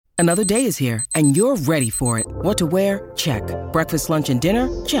Another day is here, and you're ready for it. What to wear? Check. Breakfast, lunch, and dinner?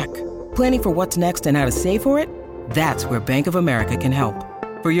 Check. Planning for what's next and how to save for it? That's where Bank of America can help.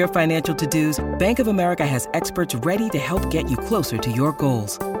 For your financial to-dos, Bank of America has experts ready to help get you closer to your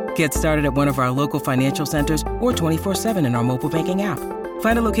goals. Get started at one of our local financial centers or 24/7 in our mobile banking app.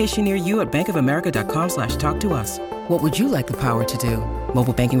 Find a location near you at bankofamerica.com/talktous. What would you like the power to do?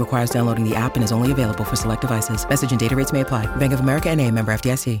 Mobile banking requires downloading the app and is only available for select devices. Message and data rates may apply. Bank of America N.A., member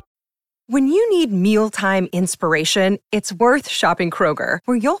FDIC. When you need mealtime inspiration, it's worth shopping Kroger,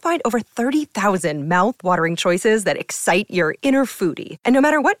 where you'll find over 30,000 mouth-watering choices that excite your inner foodie. And no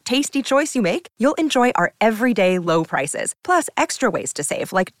matter what tasty choice you make, you'll enjoy our everyday low prices, plus extra ways to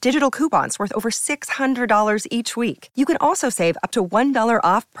save, like digital coupons worth over $600 each week. You can also save up to $1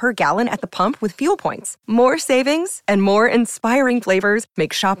 off per gallon at the pump with fuel points. More savings and more inspiring flavors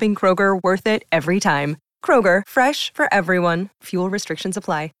make shopping Kroger worth it every time. Kroger, fresh for everyone. Fuel restrictions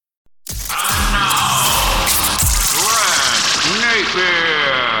apply. And now, Grant Napier.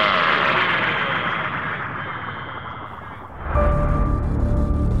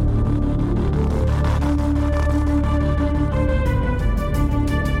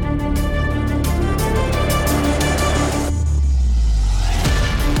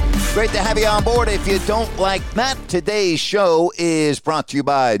 Great to have you on board. If you don't like that, today's show is brought to you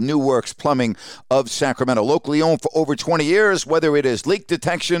by New Works Plumbing of Sacramento. Locally owned for over 20 years, whether it is leak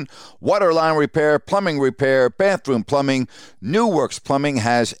detection, water line repair, plumbing repair, bathroom plumbing, New Works Plumbing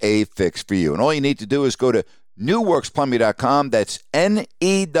has a fix for you. And all you need to do is go to newworksplumbing.com. That's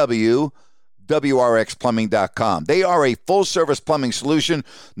NEWWRXplumbing.com. They are a full-service plumbing solution.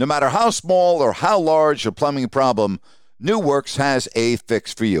 No matter how small or how large a plumbing problem, New Works has a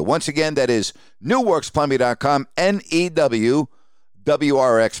fix for you. Once again, that is newworksplumbing.com,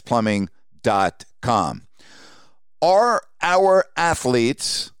 NEWWRXplumbing.com. Are our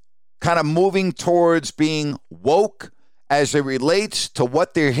athletes kind of moving towards being woke as it relates to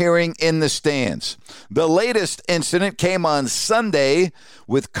what they're hearing in the stands? The latest incident came on Sunday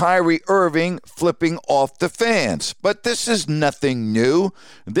with Kyrie Irving flipping off the fans. But this is nothing new.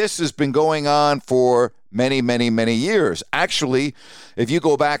 This has been going on for many, many, many years. Actually, if you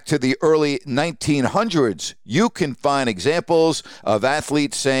go back to the early 1900s, you can find examples of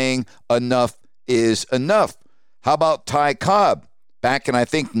athletes saying enough is enough. How about Ty Cobb back in, I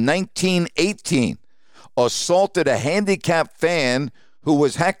think, 1918, assaulted a handicapped fan who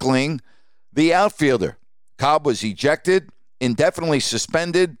was heckling the outfielder. Cobb was ejected, indefinitely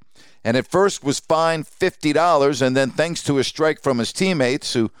suspended, and at first was fined $50, and then thanks to a strike from his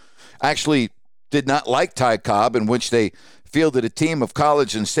teammates who actually did not like Ty Cobb, in which they fielded a team of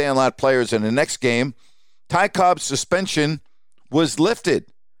college and Sandlot players in the next game, Ty Cobb's suspension was lifted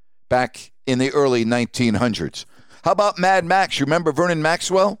back in the early 1900s. How about Mad Max? You remember Vernon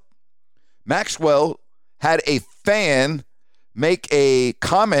Maxwell? Maxwell had a fan make a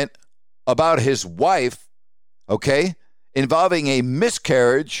comment about his wife, okay, involving a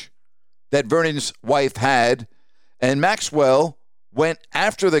miscarriage that Vernon's wife had, and Maxwell went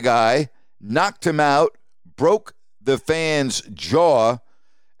after the guy, knocked him out, broke the fan's jaw,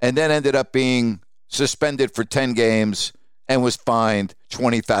 and then ended up being suspended for 10 games and was fined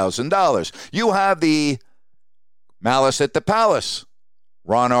 $20,000. You have the malice at the palace,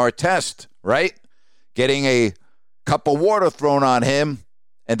 Ron Artest, right? Getting a cup of water thrown on him,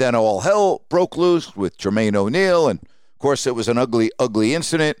 and then all hell broke loose with Jermaine O'Neal, and of course it was an ugly, ugly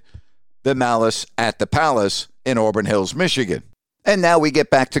incident, the malice at the palace in Auburn Hills, Michigan. And now we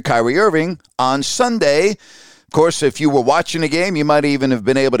get back to Kyrie Irving on Sunday. Of course, if you were watching the game, you might even have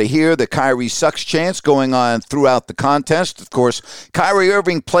been able to hear the Kyrie sucks chants going on throughout the contest. Of course, Kyrie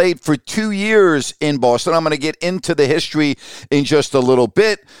Irving played for 2 years in Boston. I'm going to get into the history in just a little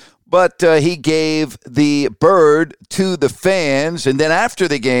bit. But he gave the bird to the fans. And then after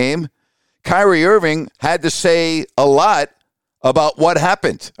the game, Kyrie Irving had to say a lot about what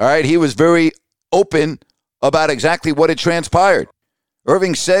happened. All right, he was very open about exactly what had transpired.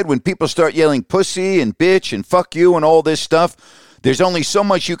 Irving said when people start yelling pussy and bitch and fuck you and all this stuff, there's only so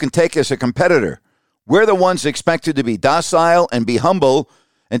much you can take as a competitor. We're the ones expected to be docile and be humble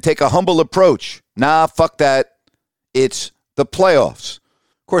and take a humble approach. Nah, fuck that. It's the playoffs.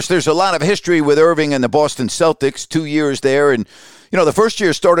 Of course, there's a lot of history with Irving and the Boston Celtics, 2 years there. And, you know, the first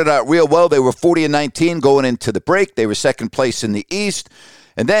year started out real well. They were 40-19 going into the break. They were second place in the East.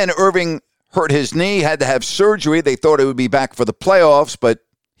 And then Irving hurt his knee, had to have surgery. They thought he would be back for the playoffs, but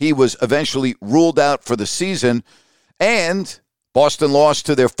he was eventually ruled out for the season. And Boston lost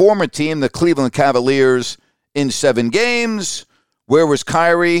to their former team, the Cleveland Cavaliers, in 7 games. Where was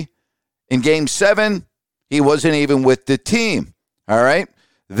Kyrie in Game 7? He wasn't even with the team. All right?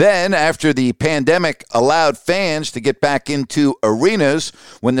 Then, after the pandemic allowed fans to get back into arenas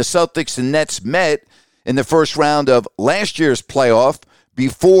when the Celtics and Nets met in the first round of last year's playoff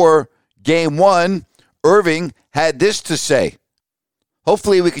before Game 1, Irving had this to say.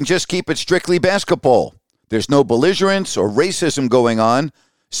 Hopefully we can just keep it strictly basketball. There's no belligerence or racism going on,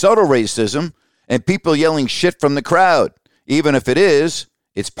 subtle racism, and people yelling shit from the crowd. Even if it is,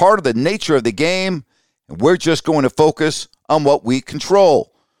 it's part of the nature of the game, and we're just going to focus on what we control.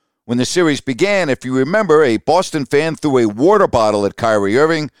 When the series began, if you remember, a Boston fan threw a water bottle at Kyrie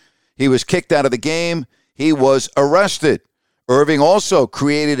Irving. He was kicked out of the game. He was arrested. Irving also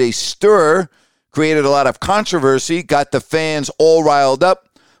created a stir, created a lot of controversy, got the fans all riled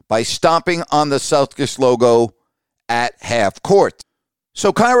up by stomping on the Celtics logo at half court.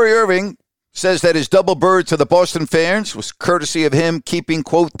 So Kyrie Irving says that his double bird to the Boston fans was courtesy of him keeping,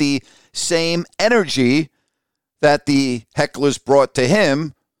 quote, the same energy that the hecklers brought to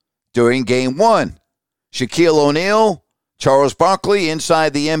him during Game 1. Shaquille O'Neal, Charles Barkley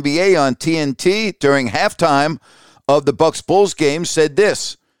inside the NBA on TNT during halftime of the Bucks-Bulls game said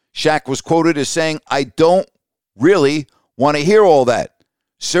this. Shaq was quoted as saying, "I don't really want to hear all that.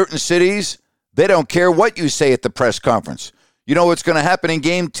 Certain cities, they don't care what you say at the press conference. You know what's going to happen in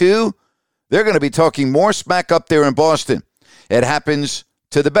Game 2? They're going to be talking more smack up there in Boston. It happens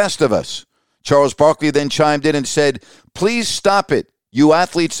to the best of us." Charles Barkley then chimed in and said, "Please stop it, you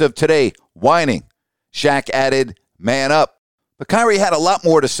athletes of today, whining." Shaq added, "Man up." But Kyrie had a lot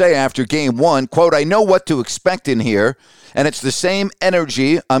more to say after Game 1. Quote, "I know what to expect in here, and it's the same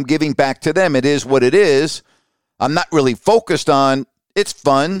energy I'm giving back to them. It is what it is. I'm not really focused on, it's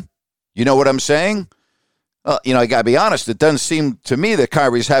fun. You know what I'm saying?" I got to be honest. It doesn't seem to me that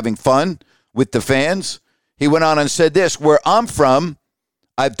Kyrie's having fun with the fans. He went on and said this, "Where I'm from,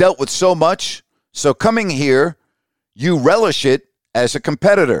 I've dealt with so much. So coming here, you relish it as a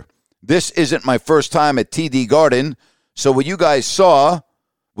competitor. This isn't my first time at TD Garden. So what you guys saw,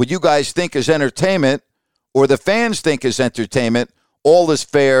 what you guys think is entertainment, or the fans think is entertainment, all is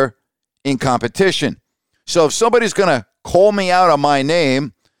fair in competition. So if somebody's going to call me out on my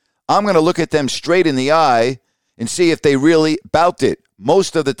name, I'm going to look at them straight in the eye and see if they really bout it.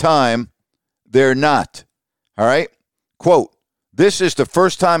 Most of the time, they're not." All right? Quote, "This is the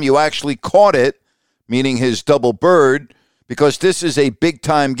first time you actually caught it," meaning his double bird, "because this is a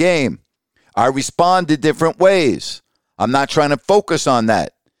big-time game. I respond to different ways. I'm not trying to focus on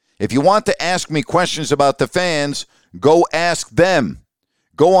that. If you want to ask me questions about the fans, go ask them.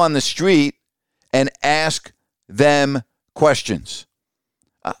 Go on the street and ask them questions."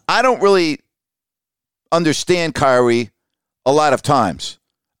 I don't really understand Kyrie a lot of times.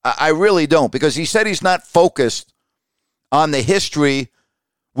 I really don't, because he said he's not focused on the history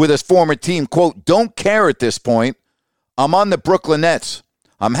with his former team. Quote, "Don't care at this point. I'm on the Brooklyn Nets.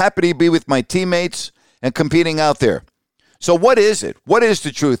 I'm happy to be with my teammates and competing out there." So what is it? What is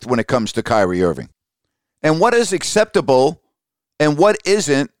the truth when it comes to Kyrie Irving? And what is acceptable and what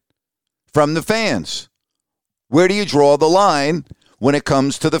isn't from the fans? Where do you draw the line when it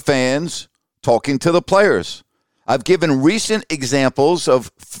comes to the fans talking to the players? I've given recent examples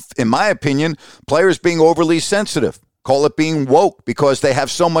of, in my opinion, players being overly sensitive. Call it being woke because they have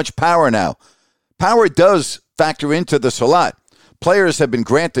so much power now. Power does factor into this a lot. Players have been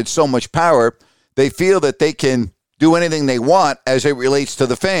granted so much power, they feel that they can do anything they want as it relates to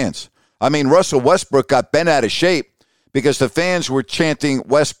the fans. I mean, Russell Westbrook got bent out of shape because the fans were chanting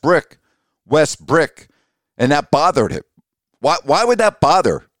Westbrook, and that bothered him. Why would that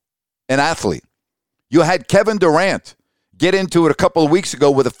bother an athlete? You had Kevin Durant get into it a couple of weeks ago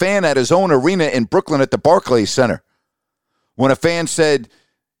with a fan at his own arena in Brooklyn at the Barclays Center. When a fan said,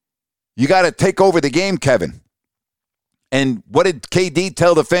 "You got to take over the game, Kevin." And what did KD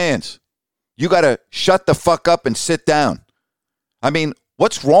tell the fans? "You got to shut the fuck up and sit down." I mean,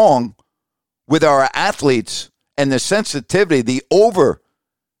 what's wrong with our athletes and the sensitivity, the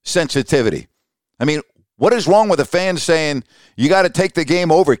over-sensitivity? I mean, what is wrong with a fan saying, "You got to take the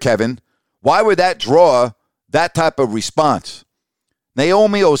game over, Kevin"? Why would that draw that type of response?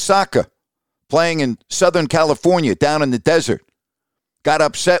 Naomi Osaka, playing in Southern California down in the desert, got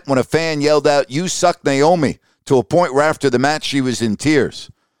upset when a fan yelled out, "You suck, Naomi," to a point where after the match she was in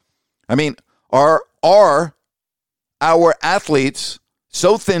tears. I mean, are our athletes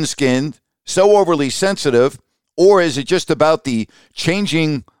so thin-skinned, so overly sensitive, or is it just about the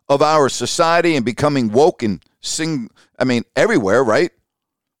changing of our society and becoming woke and everywhere, right?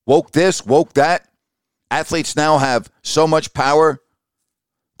 Woke this, woke that. Athletes now have so much power,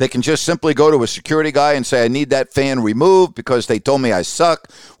 they can just simply go to a security guy and say, "I need that fan removed because they told me I suck,"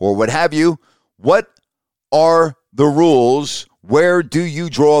 or what have you. What are the rules where do you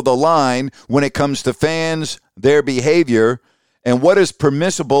draw the line when it comes to fans, their behavior, and what is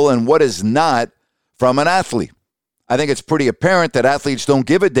permissible and what is not from an athlete? I think it's pretty apparent that athletes don't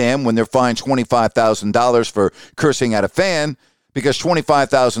give a damn when they're fined $25,000 for cursing at a fan, because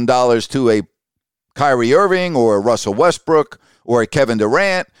 $25,000 to a Kyrie Irving or a Russell Westbrook or a Kevin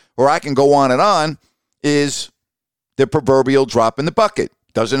Durant, or I can go on, is the proverbial drop in the bucket.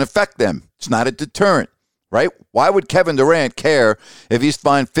 Doesn't affect them. It's not a deterrent, right? Why would Kevin Durant care if he's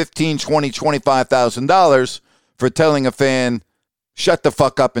fined $15,000, $20,000, $25,000 for telling a fan, shut the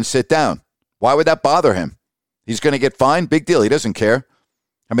fuck up and sit down? Why would that bother him? He's going to get fined? Big deal. He doesn't care.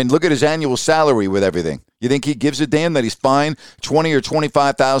 I mean, look at his annual salary with everything. You think he gives a damn that he's fined $20,000 or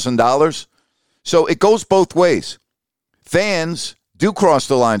 $25,000? So it goes both ways. Fans do cross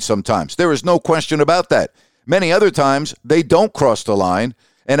the line sometimes. There is no question about that. Many other times, they don't cross the line,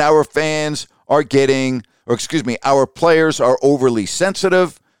 and our fans are our players are overly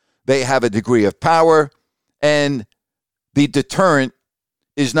sensitive. They have a degree of power, and the deterrent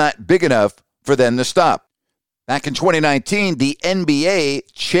is not big enough for them to stop. Back in 2019, the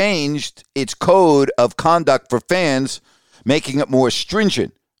NBA changed its code of conduct for fans, making it more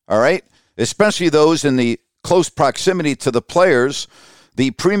stringent, all right? Especially those in the close proximity to the players,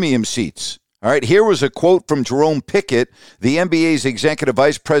 the premium seats. All right, here was a quote from Jerome Pickett, the NBA's executive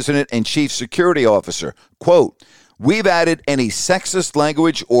vice president and chief security officer. Quote, "We've added any sexist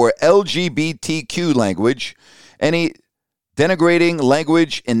language or LGBTQ language, any denigrating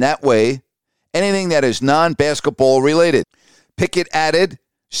language in that way, anything that is non-basketball related." Pickett added,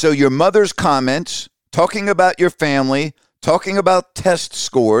 "So your mother's comments, talking about your family, talking about test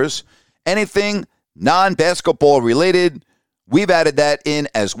scores, anything non-basketball related, we've added that in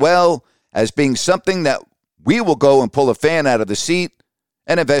as well as being something that we will go and pull a fan out of the seat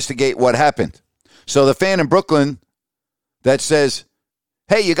and investigate what happened." So the fan in Brooklyn that says,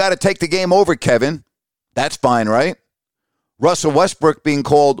 "Hey, you got to take the game over, Kevin," that's fine, right? Russell Westbrook being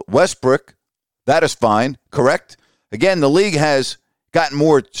called Westbrook, that is fine, correct? Again, the league has gotten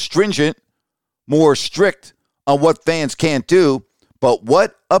more stringent, more strict on what fans can't do, but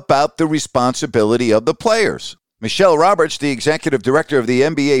what about the responsibility of the players? Michelle Roberts, the executive director of the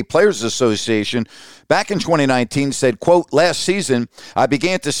NBA Players Association, back in 2019 said, quote, "Last season, I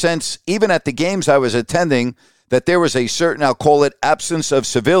began to sense, even at the games I was attending, that there was a certain, I'll call it, absence of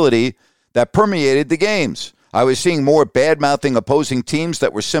civility that permeated the games. I was seeing more bad-mouthing opposing teams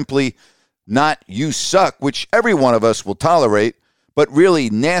that were simply not 'you suck,' which every one of us will tolerate, but really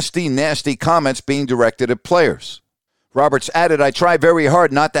nasty, nasty comments being directed at players." Roberts added, "I try very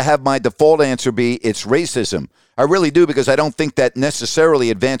hard not to have my default answer be it's racism. I really do, because I don't think that necessarily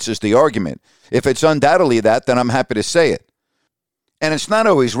advances the argument. If it's undoubtedly that, then I'm happy to say it." And it's not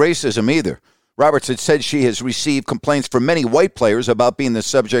always racism either. Roberts had said she has received complaints from many white players about being the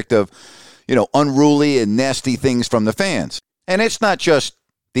subject of, unruly and nasty things from the fans. And it's not just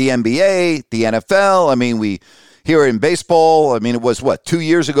the NBA, the NFL. I mean, we hear it in baseball. I mean, it was, 2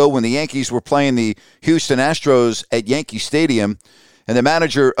 years ago when the Yankees were playing the Houston Astros at Yankee Stadium, and the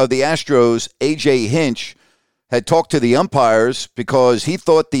manager of the Astros, A.J. Hinch, had talked to the umpires because he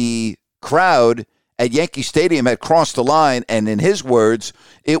thought the crowd at Yankee Stadium had crossed the line, and in his words,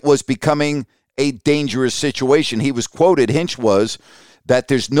 it was becoming a dangerous situation. He was quoted, Hinch was, that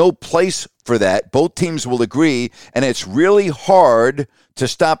there's no place for that. Both teams will agree, and it's really hard to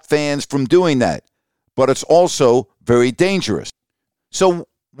stop fans from doing that. But it's also very dangerous. So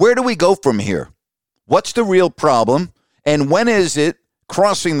where do we go from here? What's the real problem? And when is it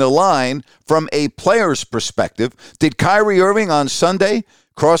crossing the line from a player's perspective? Did Kyrie Irving on Sunday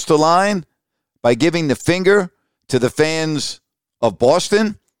cross the line by giving the finger to the fans of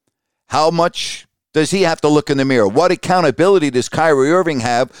Boston? How much does he have to look in the mirror? What accountability does Kyrie Irving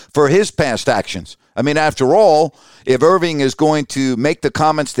have for his past actions? I mean, after all, if Irving is going to make the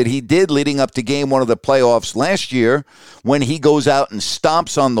comments that he did leading up to game one of the playoffs last year, when he goes out and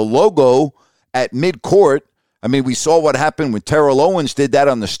stomps on the logo at midcourt, I mean, we saw what happened when Terrell Owens did that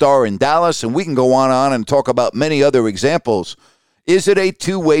on the Star in Dallas, and we can go on and talk about many other examples. Is it a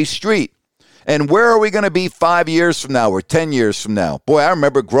two-way street? And where are we going to be 5 years from now or 10 years from now? Boy, I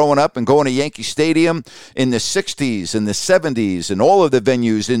remember growing up and going to Yankee Stadium in the 60s and the 70s and all of the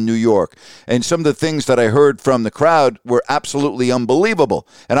venues in New York. And some of the things that I heard from the crowd were absolutely unbelievable.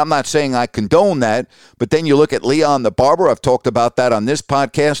 And I'm not saying I condone that, but then you look at Leon the Barber. I've talked about that on this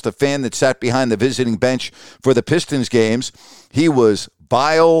podcast, the fan that sat behind the visiting bench for the Pistons games. He was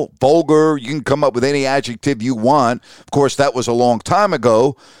vile, vulgar. You can come up with any adjective you want. Of course, that was a long time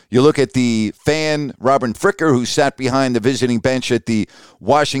ago. You look at the fan, Robin Fricker, who sat behind the visiting bench at the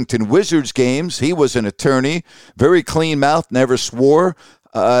Washington Wizards games. He was an attorney, very clean mouth, never swore,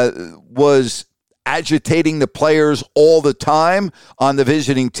 was agitating the players all the time on the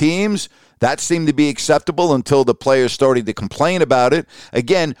visiting teams. That seemed to be acceptable until the players started to complain about it.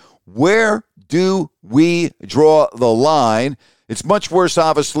 Again, where do we draw the line? It's much worse,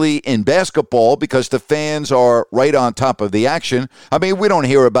 obviously, in basketball because the fans are right on top of the action. I mean, we don't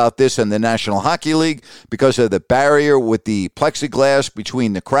hear about this in the National Hockey League because of the barrier with the plexiglass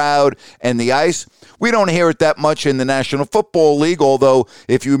between the crowd and the ice. We don't hear it that much in the National Football League, although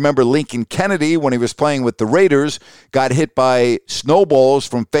if you remember Lincoln Kennedy, when he was playing with the Raiders, got hit by snowballs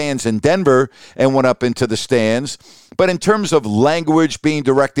from fans in Denver and went up into the stands. But in terms of language being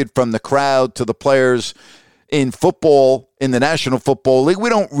directed from the crowd to the players in football, in the National Football League, we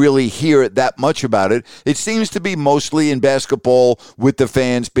don't really hear that much about it. It seems to be mostly in basketball with the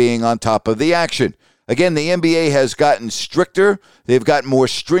fans being on top of the action. Again, the NBA has gotten stricter. They've gotten more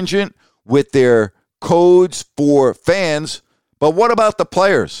stringent with their codes for fans. But what about the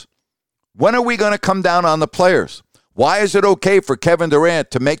players? When are we going to come down on the players? Why is it okay for Kevin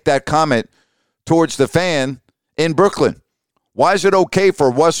Durant to make that comment towards the fan in Brooklyn? Why is it okay for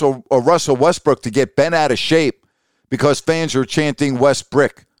Russell Westbrook to get bent out of shape because fans are chanting West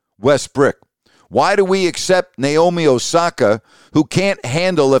Brick, West Brick? Why do we accept Naomi Osaka, who can't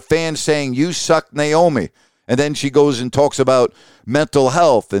handle a fan saying, "You suck, Naomi"? And then she goes and talks about mental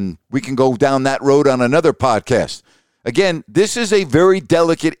health, and we can go down that road on another podcast. Again, this is a very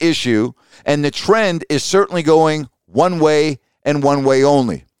delicate issue, and the trend is certainly going one way and one way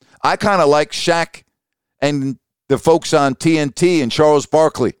only. I kind of like Shaq and the folks on TNT and Charles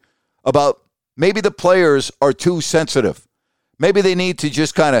Barkley about maybe the players are too sensitive. Maybe they need to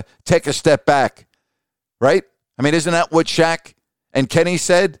just kind of take a step back, right? I mean, isn't that what Shaq and Kenny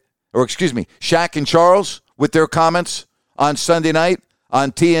said? Or excuse me, Shaq and Charles with their comments on Sunday night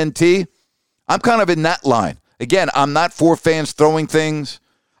on TNT? I'm kind of in that line. Again, I'm not for fans throwing things.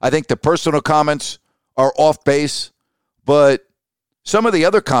 I think the personal comments are off base, but some of the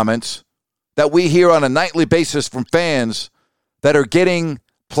other comments that we hear on a nightly basis from fans that are getting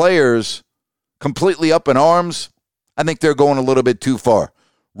players completely up in arms, I think they're going a little bit too far.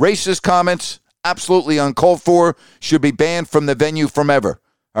 Racist comments, absolutely uncalled for, should be banned from the venue forever.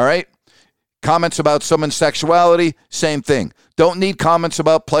 All right? Comments about someone's sexuality, same thing. Don't need comments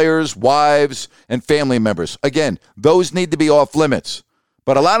about players, wives, and family members. Again, those need to be off limits.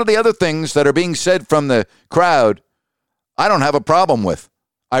 But a lot of the other things that are being said from the crowd, I don't have a problem with.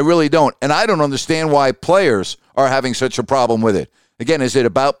 I really don't. And I don't understand why players are having such a problem with it. Again, is it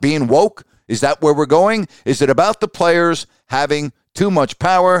about being woke? Is that where we're going? Is it about the players having too much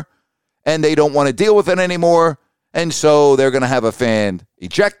power and they don't want to deal with it anymore? And so they're going to have a fan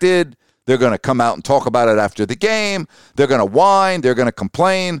ejected. They're going to come out and talk about it after the game. They're going to whine. They're going to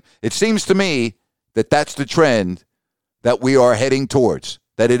complain. It seems to me that that's the trend that we are heading towards,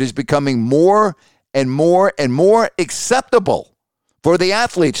 that it is becoming more and more and more acceptable for the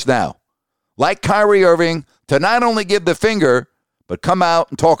athletes now, like Kyrie Irving, to not only give the finger, but come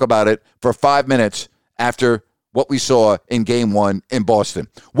out and talk about it for 5 minutes after what we saw in Game 1 in Boston.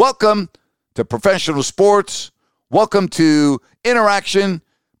 Welcome to professional sports. Welcome to interaction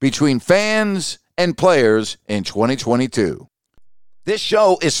between fans and players in 2022. This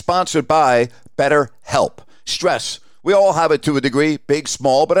show is sponsored by BetterHelp. Stress. We all have it to a degree, big,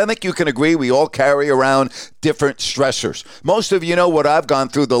 small, but I think you can agree we all carry around different stressors. Most of you know what I've gone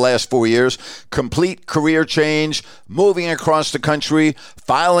through the last 4 years. Complete career change, moving across the country,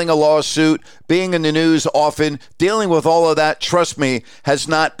 filing a lawsuit, being in the news often, dealing with all of that, trust me, has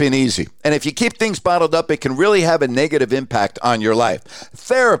not been easy. And if you keep things bottled up, it can really have a negative impact on your life.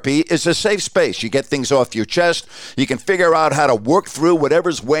 Therapy is a safe space. You get things off your chest. You can figure out how to work through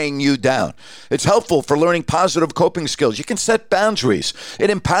whatever's weighing you down. It's helpful for learning positive coping skills. You can set boundaries. It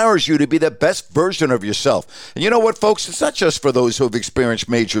empowers you to be the best version of yourself. And you know what, folks? It's not just for those who have experienced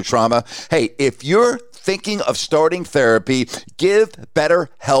major trauma. Hey, if you're thinking of starting therapy, give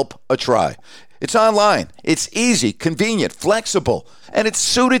BetterHelp a try. It's online. It's easy, convenient, flexible, and it's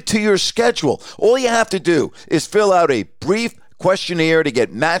suited to your schedule. All you have to do is fill out a brief questionnaire to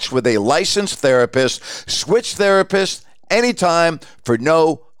get matched with a licensed therapist. Switch therapists anytime for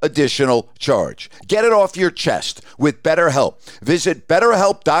no additional charge. Get it off your chest with BetterHelp. Visit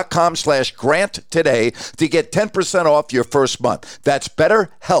BetterHelp.com/Grant today to get 10% off your first month. That's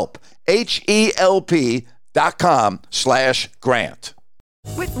BetterHelp, HELP.com/Grant.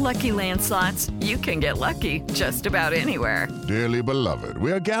 With Lucky Land Slots, you can get lucky just about anywhere. Dearly beloved,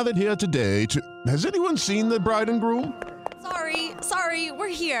 we are gathered here today to... Has anyone seen the bride and groom? Sorry, we're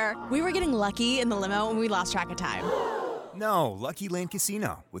here. We were getting lucky in the limo and we lost track of time. No, Lucky Land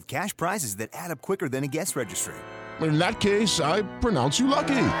Casino, with cash prizes that add up quicker than a guest registry. In that case, I pronounce you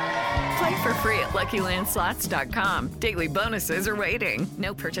lucky. Play for free at LuckyLandSlots.com. Daily bonuses are waiting.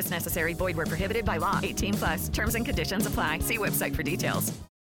 No purchase necessary. Void where prohibited by law. 18+. Terms and conditions apply. See website for details.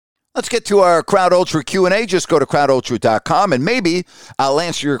 Let's get to our Crowd Ultra Q&A. Just go to crowdultra.com and maybe I'll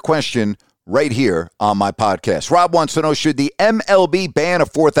answer your question right here on my podcast. Rob wants to know, should the MLB ban a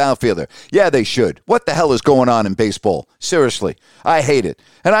fourth outfielder? Yeah, they should. What the hell is going on in baseball? Seriously, I hate it.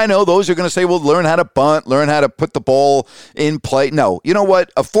 And I know those are going to say, well, learn how to bunt, learn how to put the ball in play. No, you know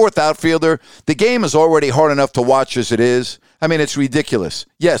what? A fourth outfielder, the game is already hard enough to watch as it is. I mean, it's ridiculous.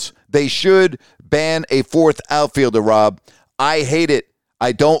 Yes, they should ban a fourth outfielder, Rob. I hate it.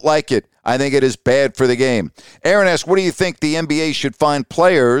 I don't like it. I think it is bad for the game. Aaron asks, what do you think the NBA should fine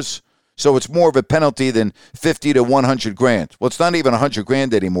players so it's more of a penalty than 50 to 100 grand? Well, it's not even 100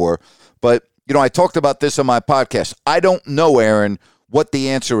 grand anymore. But, you know, I talked about this on my podcast. I don't know, Aaron, what the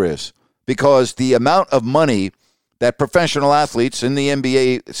answer is, because the amount of money that professional athletes in the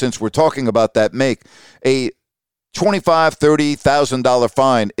NBA, since we're talking about that, make, a $25,000, $30,000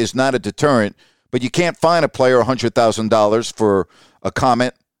 fine is not a deterrent, but you can't fine a player $100,000 for a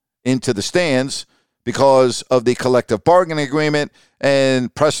comment into the stands because of the collective bargaining agreement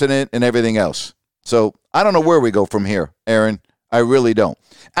and precedent and everything else. So I don't know where we go from here, Aaron. I really don't.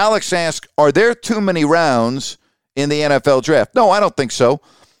 Alex asks, are there too many rounds in the NFL draft? No, I don't think so.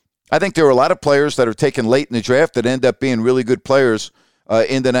 I think there are a lot of players that are taken late in the draft that end up being really good players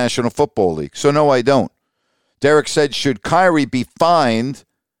in the National Football League. So no, I don't. Derek said, should Kyrie be fined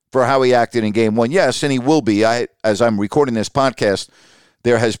for how he acted in Game 1? Yes, and he will be. As I'm recording this podcast,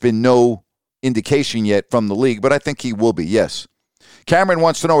 there has been no indication yet from the league, but I think he will be, yes. Cameron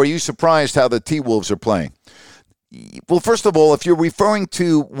wants to know, are you surprised how the T-Wolves are playing? Well, first of all, if you're referring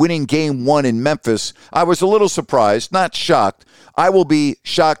to winning Game 1 in Memphis, I was a little surprised, not shocked. I will be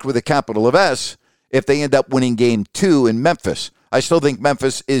shocked with a capital of S if they end up winning Game 2 in Memphis. I still think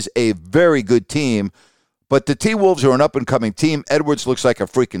Memphis is a very good team, but the T-Wolves are an up-and-coming team. Edwards looks like a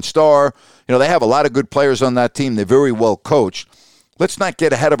freaking star. You know, they have a lot of good players on that team. They're very well coached. Let's not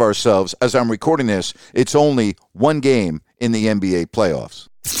get ahead of ourselves. As I'm recording this, it's only one game in the NBA playoffs.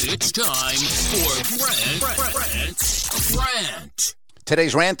 It's time for Rant.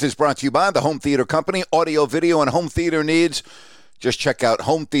 Today's rant is brought to you by the Home Theater Company. Audio, video, and home theater needs. Just check out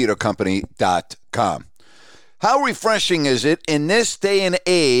hometheatercompany.com. How refreshing is it in this day and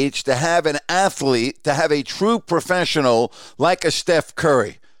age to have an athlete, to have a true professional like a Steph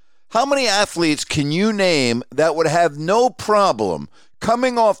Curry? How many athletes can you name that would have no problem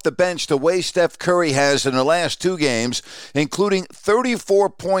coming off the bench the way Steph Curry has in the last two games, including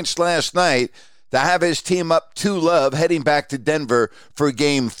 34 points last night, to have his team up 2-0 heading back to Denver for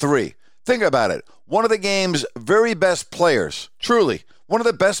Game 3? Think about it. One of the game's very best players, truly, one of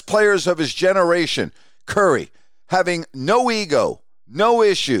the best players of his generation, Curry, having no ego, no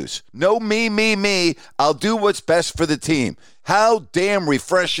issues, no me, I'll do what's best for the team. How damn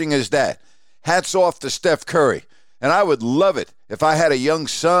refreshing is that? Hats off to Steph Curry. And I would love it if I had a young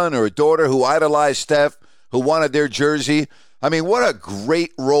son or a daughter who idolized Steph, who wanted their jersey. I mean, what a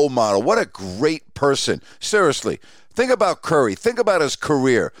great role model. What a great person. Seriously, think about Curry. Think about his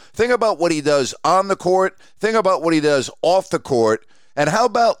career. Think about what he does on the court. Think about what he does off the court. And how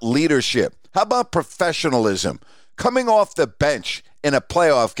about leadership? How about professionalism? Coming off the bench in a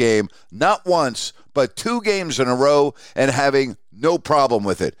playoff game, not once, but 2 games in a row, and having no problem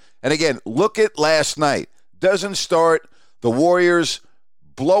with it. And again, look at last night. Doesn't start. The Warriors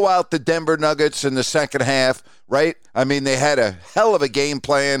blow out the Denver Nuggets in the second half, right? I mean, they had a hell of a game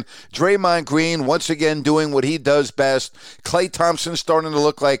plan. Draymond Green, once again, doing what he does best. Klay Thompson starting to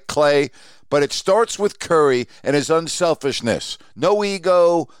look like Klay. But it starts with Curry and his unselfishness. No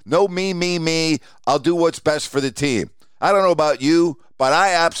ego, no me. I'll do what's best for the team. I don't know about you, but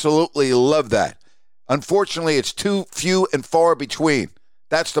I absolutely love that. Unfortunately, it's too few and far between.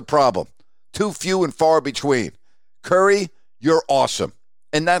 That's the problem. Too few and far between. Curry, you're awesome.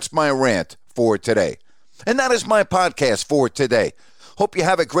 And that's my rant for today. And that is my podcast for today. Hope you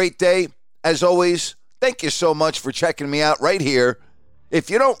have a great day. As always, thank you so much for checking me out right here. If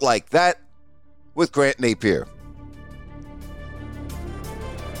you don't like that, with Grant Napier.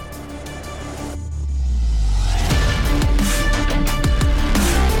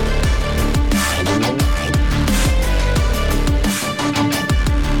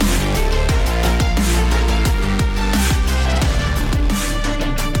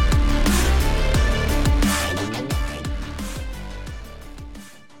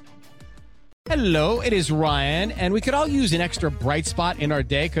 Hello, it is Ryan, and we could all use an extra bright spot in our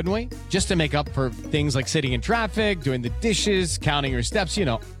day, couldn't we? Just to make up for things like sitting in traffic, doing the dishes, counting your steps, you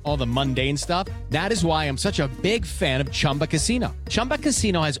know, all the mundane stuff. That is why I'm such a big fan of Chumba Casino. Chumba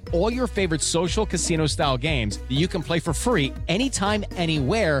Casino has all your favorite social casino-style games that you can play for free anytime,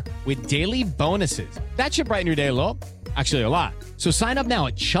 anywhere with daily bonuses. That should brighten your day a little. Actually, a lot. So sign up now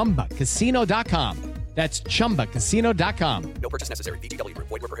at ChumbaCasino.com. That's ChumbaCasino.com. No purchase necessary. VGW Group.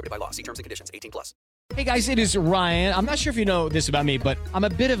 Void where prohibited by law. See terms and conditions. 18+. Hey guys, it is Ryan. I'm not sure if you know this about me, but I'm a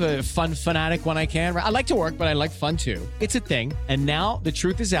bit of a fun fanatic when I can. I like to work, but I like fun too. It's a thing. And now the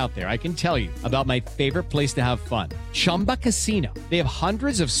truth is out there. I can tell you about my favorite place to have fun. Chumba Casino. They have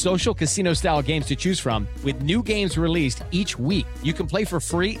hundreds of social casino style games to choose from with new games released each week. You can play for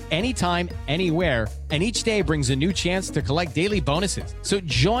free anytime, anywhere. And each day brings a new chance to collect daily bonuses. So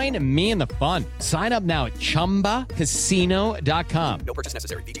join me in the fun. Sign up now at ChumbaCasino.com. No purchase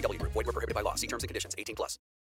necessary. VGW Group. Void where prohibited by law. See terms and conditions. 18+.